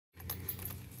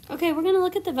Okay, we're going to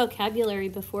look at the vocabulary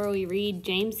before we read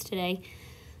James today.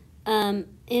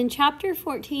 In chapter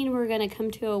 14, we're going to come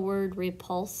to a word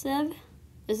repulsive.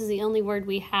 This is the only word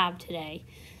we have today.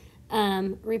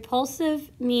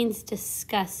 Repulsive means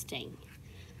disgusting.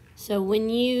 So when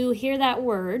you hear that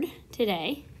word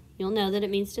today, you'll know that it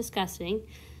means disgusting.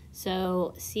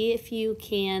 So see if you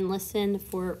can listen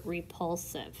for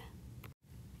repulsive.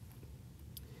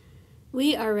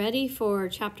 We are ready for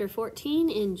chapter 14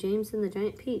 in James and the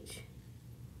Giant Peach.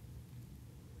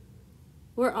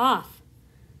 We're off,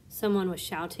 someone was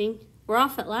shouting. We're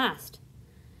off at last.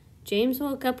 James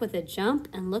woke up with a jump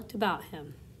and looked about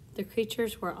him. The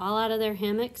creatures were all out of their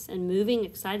hammocks and moving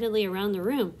excitedly around the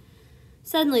room.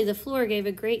 Suddenly the floor gave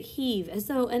a great heave as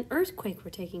though an earthquake were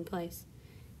taking place.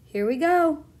 "Here we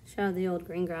go," shouted the old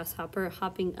green grasshopper,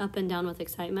 hopping up and down with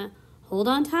excitement. "Hold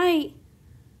on tight."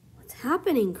 "What's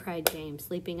happening?" cried James,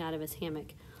 leaping out of his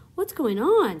hammock. "What's going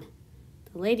on?"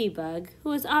 The ladybug, who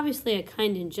was obviously a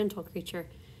kind and gentle creature,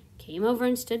 came over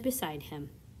and stood beside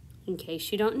him. "In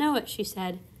case you don't know it," she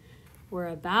said, "we're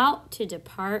about to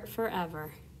depart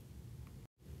forever.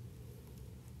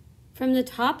 From the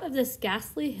top of this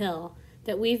ghastly hill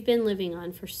that we've been living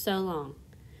on for so long,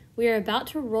 we are about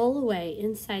to roll away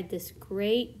inside this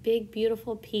great, big,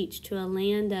 beautiful peach to a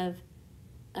land of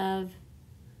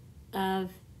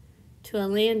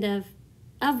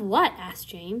what?" asked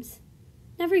James.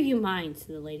 "Never you mind,"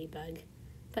 said the ladybug.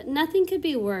 "But nothing could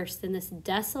be worse than this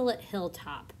desolate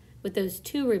hilltop with those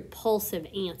two repulsive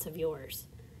ants of yours."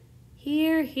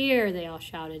 "Hear, hear," they all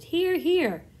shouted. "Hear,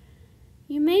 hear."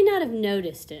 "You may not have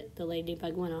noticed it," the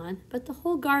ladybug went on, "but the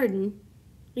whole garden,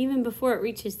 even before it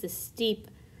reaches the steep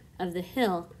of the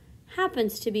hill,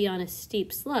 happens to be on a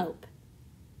steep slope.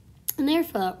 And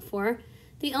therefore,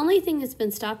 the only thing that's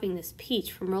been stopping this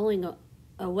peach from rolling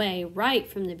away right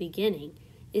from the beginning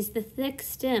is the thick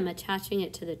stem attaching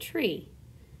it to the tree.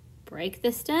 Break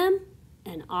the stem,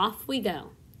 and off we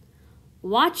go."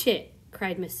 "Watch it,"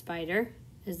 cried Miss Spider,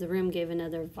 as the room gave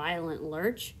another violent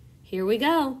lurch. "Here we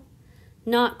go."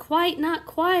 "Not quite, not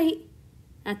quite.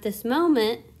 At this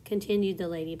moment," continued the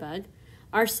ladybug,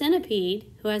 "our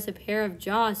centipede, who has a pair of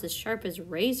jaws as sharp as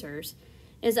razors,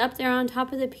 is up there on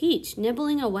top of the peach,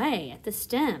 nibbling away at the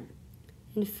stem.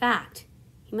 In fact,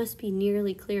 he must be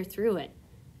nearly clear through it,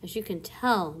 as you can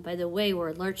tell by the way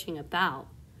we're lurching about.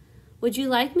 Would you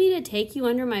like me to take you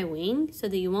under my wing so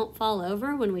that you won't fall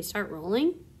over when we start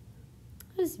rolling?"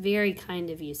 "That is very kind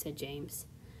of you," said James,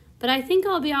 "but I think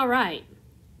I'll be all right."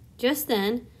 Just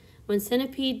then, when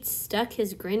Centipede stuck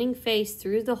his grinning face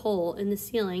through the hole in the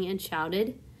ceiling and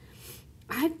shouted,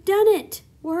 "I've done it!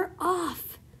 We're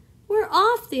off! We're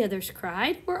off!" the others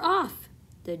cried. "We're off!"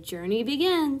 "The journey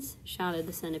begins," shouted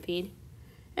the centipede.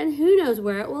 "And who knows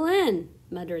where it will end,"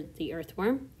 muttered the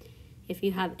earthworm. "If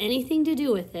you have anything to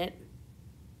do with it,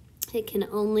 it can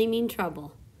only mean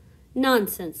trouble."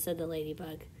 "Nonsense," said the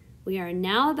ladybug. "We are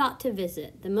now about to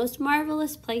visit the most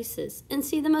marvelous places and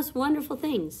see the most wonderful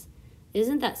things.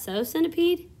 Isn't that so,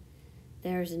 Centipede?"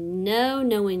 "There's no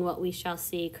knowing what we shall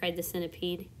see," cried the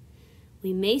centipede.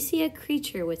 "We may see a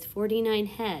creature with 49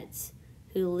 heads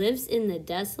who lives in the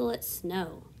desolate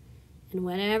snow, and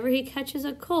whenever he catches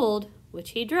a cold,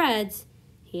 which he dreads,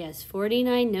 he has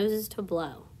 49 noses to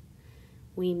blow.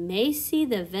 We may see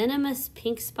the venomous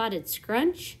pink-spotted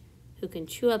scrunch who can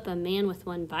chew up a man with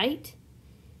one bite.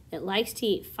 It likes to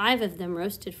eat 5 of them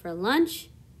roasted for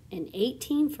lunch and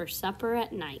 18 for supper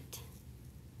at night.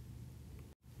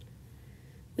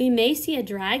 We may see a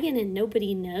dragon and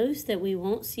nobody knows that we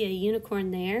won't see a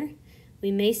unicorn there.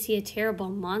 We may see a terrible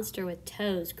monster with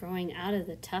toes growing out of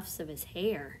the tufts of his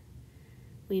hair.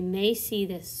 We may see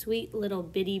this sweet little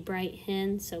bitty bright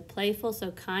hen, so playful,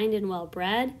 so kind and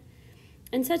well-bred,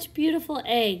 and such beautiful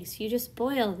eggs, you just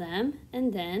boil them,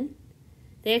 and then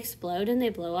they explode and they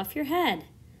blow off your head.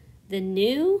 The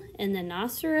gnu and the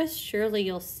rhinoceros surely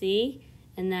you'll see,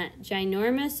 and that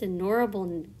ginormous and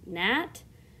horrible gnat,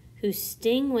 whose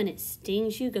sting when it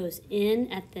stings you goes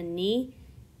in at the knee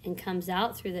and comes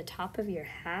out through the top of your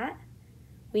hat.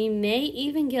 We may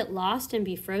even get lost and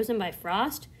be frozen by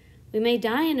frost. We may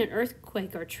die in an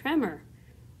earthquake or tremor.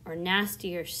 Or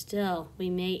nastier still, we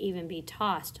may even be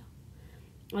tossed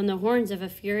on the horns of a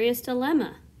furious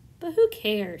dilemma. But who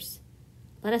cares?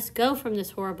 Let us go from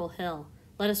this horrible hill.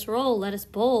 Let us roll, let us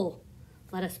bowl,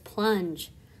 let us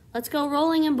plunge. Let's go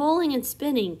rolling and bowling and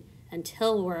spinning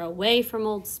until we're away from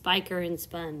old Spiker and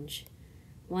Sponge."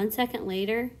 1 second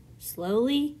later,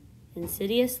 slowly,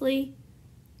 insidiously,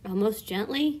 almost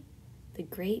gently, the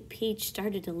great peach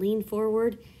started to lean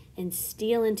forward and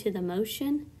steal into the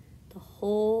motion. The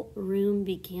whole room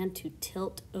began to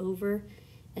tilt over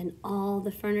and all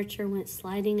the furniture went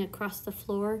sliding across the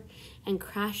floor and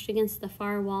crashed against the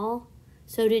far wall,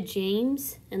 so did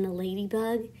James and the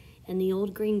ladybug and the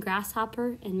old green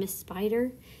grasshopper and Miss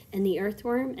Spider and the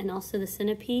earthworm and also the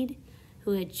centipede,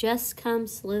 who had just come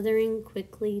slithering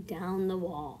quickly down the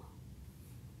wall.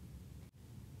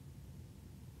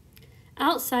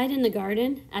 Outside in the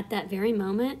garden, at that very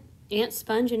moment, Aunt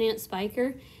Sponge and Aunt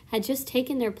Spiker had just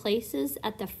taken their places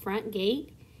at the front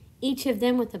gate, each of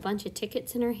them with a bunch of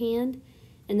tickets in her hand,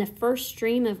 and the first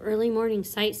stream of early morning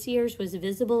sightseers was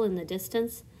visible in the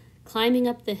distance, climbing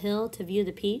up the hill to view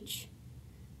the peach.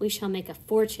 "We shall make a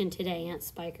fortune today," Aunt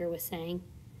Spiker was saying.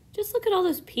 "Just look at all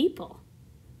those people.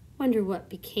 Wonder what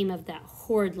became of that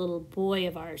horrid little boy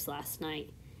of ours last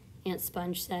night," Aunt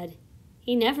Sponge said.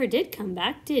 "He never did come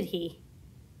back, did he?"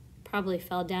 "Probably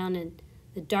fell down in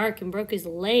the dark and broke his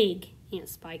leg," Aunt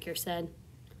Spiker said.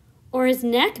 "Or his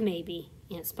neck, maybe,"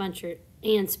 Aunt Sponge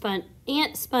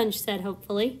said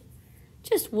hopefully.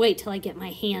 "Just wait till I get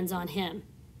my hands on him,"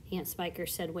 Aunt Spiker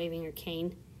said, waving her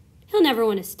cane. "He'll never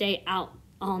want to stay out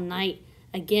all night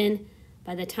again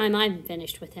by the time I'm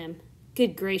finished with him.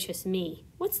 Good gracious me,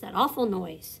 what's that awful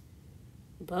noise?"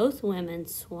 Both women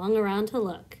swung around to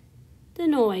look. The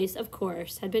noise, of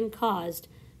course, had been caused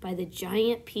by the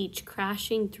giant peach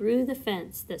crashing through the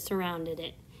fence that surrounded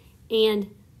it,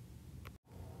 and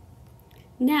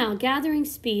now, gathering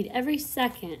speed every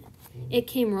second, it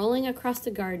came rolling across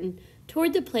the garden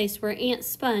toward the place where Aunt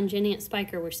Sponge and Aunt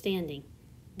Spiker were standing.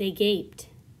 They gaped.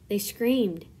 They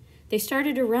screamed. They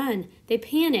started to run. They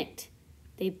panicked.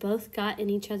 They both got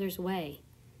in each other's way.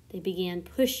 They began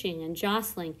pushing and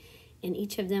jostling, and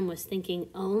each of them was thinking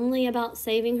only about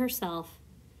saving herself.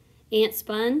 Aunt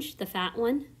Sponge, the fat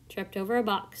one, tripped over a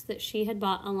box that she had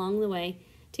bought along the way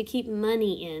to keep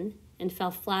money in and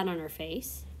fell flat on her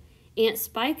face. Aunt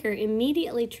Spiker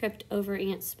immediately tripped over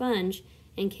Aunt Sponge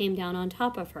and came down on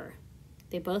top of her.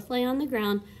 They both lay on the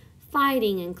ground,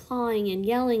 fighting and clawing and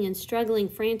yelling and struggling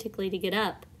frantically to get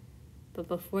up. But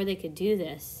before they could do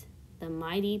this, the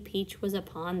mighty peach was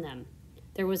upon them.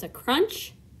 There was a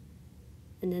crunch,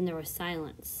 and then there was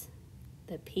silence.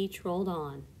 The peach rolled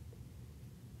on.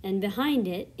 And behind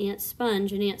it, Aunt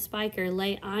Sponge and Aunt Spiker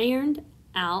lay ironed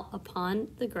out upon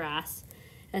the grass,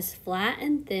 as flat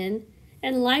and thin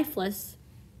and lifeless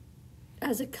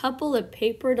as a couple of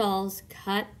paper dolls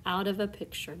cut out of a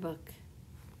picture book.